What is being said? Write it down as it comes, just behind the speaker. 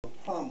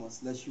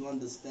promise unless you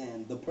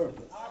understand the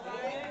purpose.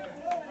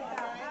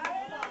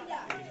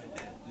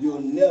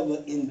 You'll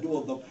never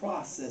endure the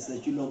process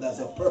that you know there's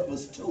a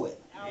purpose to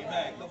it.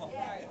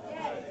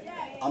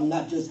 I'm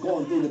not just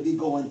going through to be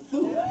going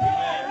through.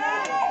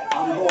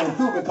 I'm going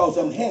through because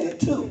I'm headed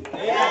to.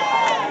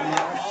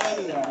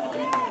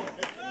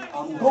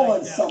 I'm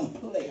going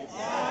someplace.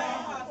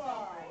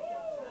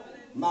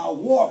 My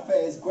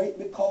warfare is great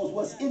because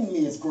what's in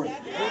me is great.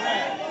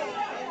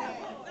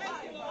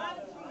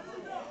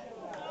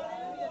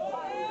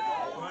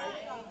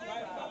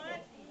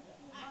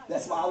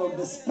 That's why I don't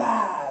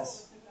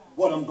despise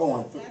what I'm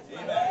going through.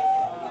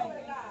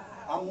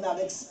 I'm not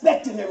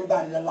expecting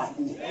everybody to like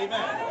me.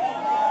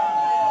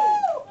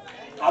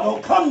 I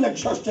don't come to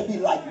church to be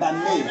liked by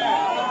me.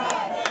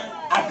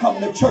 I come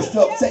to church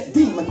to upset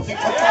demons.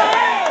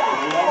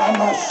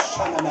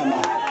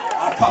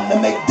 I come to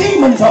make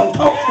demons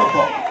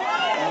uncomfortable.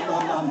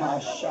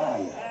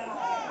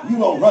 You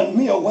don't run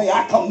me away,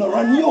 I come to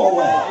run you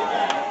away.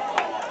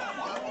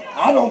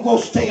 I don't go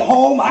stay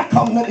home, I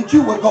come that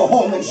you would go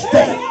home and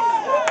stay.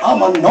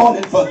 I'm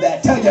anointed for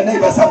that. Tell your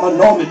neighbors I'm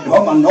anointed.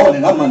 I'm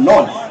anointed. I'm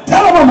anointed.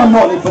 Tell them I'm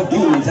anointed for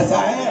demons. Yes,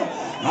 I am.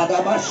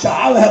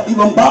 I'll have to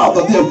even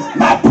bother them.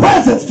 My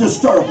presence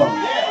disturb them.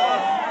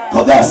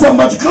 Because there's so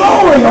much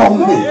glory on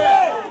me.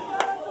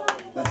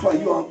 That's why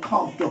you're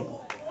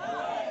uncomfortable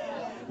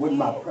with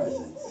my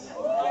presence.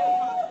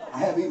 I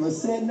haven't even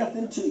said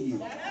nothing to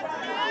you.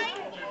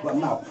 But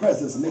my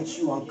presence makes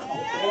you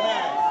uncomfortable.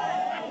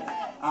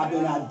 I've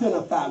been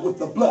identified with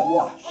the blood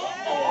wash.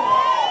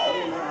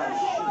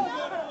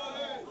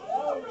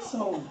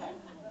 So,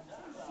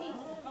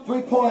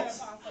 3 points.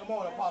 Come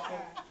on, Apostle.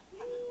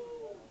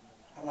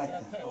 I like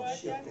that. Oh,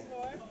 shift that.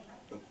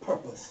 The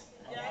purpose.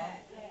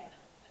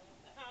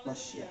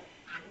 Must shift.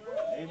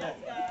 Amen.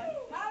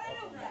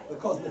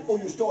 Because before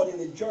you start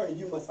any journey,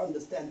 you must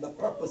understand the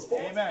purpose for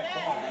it. Amen.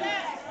 Come on.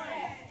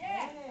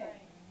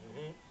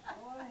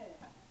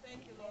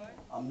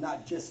 I'm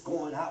not just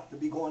going out to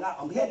be going out.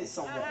 I'm headed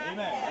somewhere.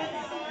 Amen.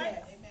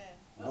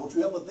 Don't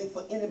you ever think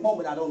for any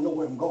moment I don't know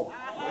where I'm going.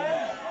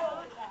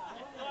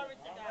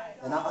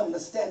 And I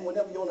understand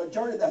whenever you're on a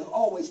journey, there's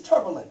always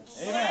turbulence.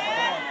 Amen.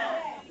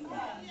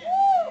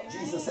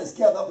 Jesus says,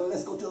 gather up and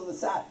let's go to the other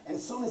side. And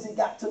as soon as he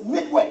got to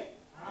midway,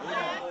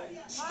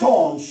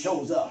 storm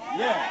shows up.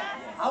 Yeah.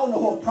 I don't know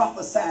who I'm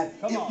prophesying.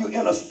 If you're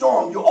in a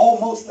storm, you're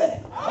almost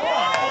there.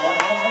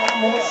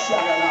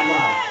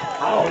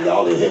 I don't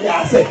know, y'all hear me.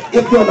 I said,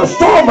 if you're in a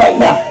storm right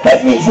now,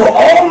 that means you're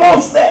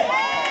almost there.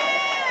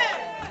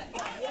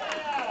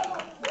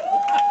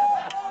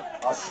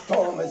 A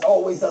storm is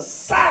always a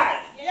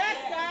sign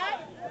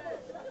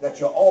that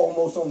you're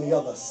almost on the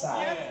other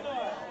side.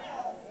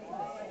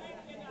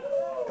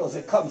 Because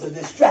it comes to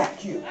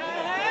distract you.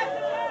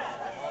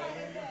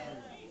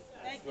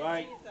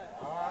 Right.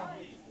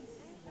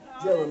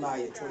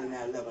 Jeremiah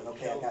 29:11.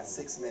 Okay, I got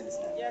 6 minutes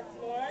now. Yes,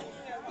 Lord.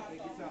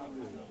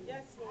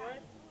 Yes,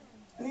 Lord.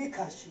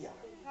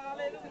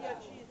 Hallelujah,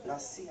 Jesus.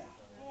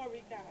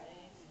 Glory, God.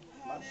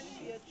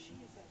 Hallelujah,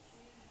 Jesus.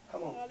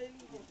 Come on.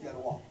 You gotta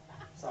walk.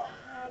 Sorry.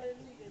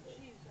 Hallelujah,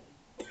 Jesus.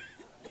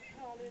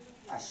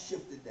 I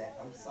shifted that.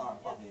 I'm sorry,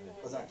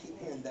 because I keep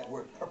hearing that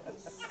word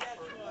purpose.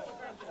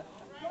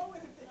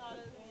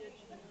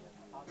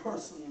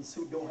 Persons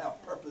who don't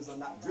have purpose are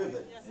not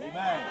driven.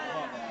 Amen.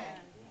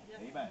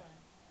 Amen.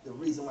 The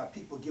reason why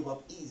people give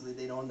up easily,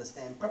 they don't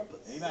understand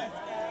purpose. Amen.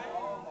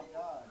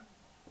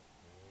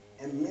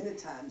 And many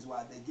times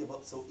why they give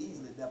up so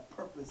easily, their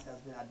purpose has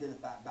been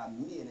identified by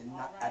men and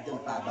not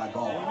identified by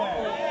God.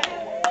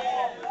 Amen.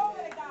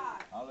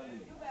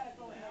 Hallelujah.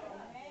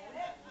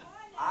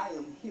 I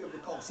am here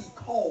because he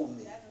called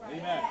me.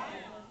 Amen.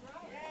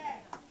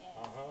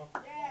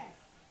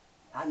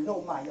 I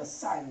know my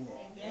assignment.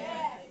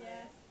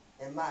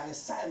 And my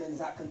assignment is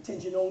not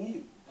contingent on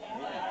you.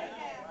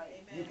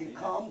 You can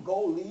come,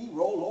 go, leave,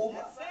 roll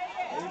over,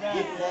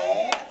 get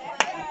mad.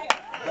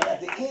 But at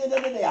the end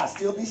of the day, I'll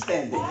still be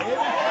standing.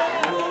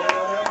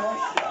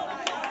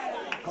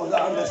 Because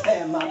I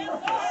understand my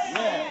purpose.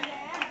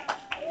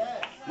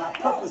 My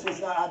purpose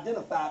was not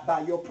identified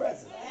by your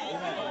presence.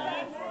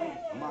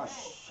 My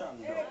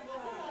shundo.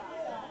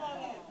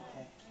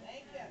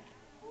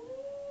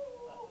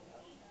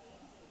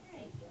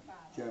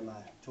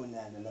 Jeremiah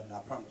 29:11, I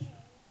promise you.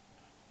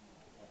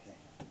 Okay,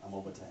 I'm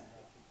over time.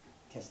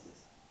 Catch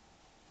this.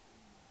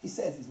 He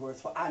says these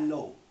words, for I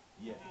know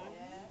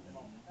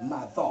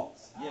my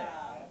thoughts.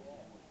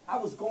 I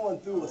was going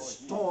through a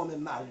storm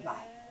in my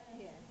life.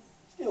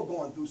 Still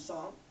going through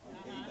some.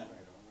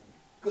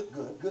 Good,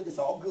 good, good. It's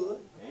all good.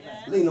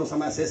 Lean on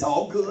somebody, say it's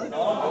all good.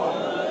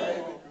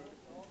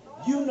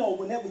 You know,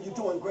 whenever you're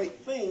doing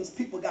great things,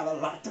 people got a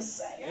lot to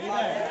say.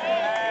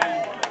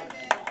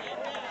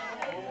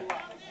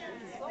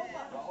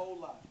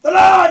 The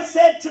Lord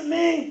said to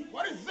me,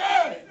 what is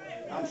that?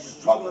 I'm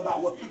struggling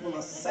about what people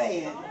are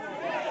saying.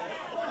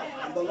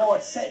 And the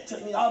Lord said to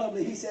me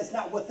audibly, he says,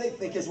 not what they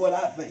think is what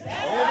I think.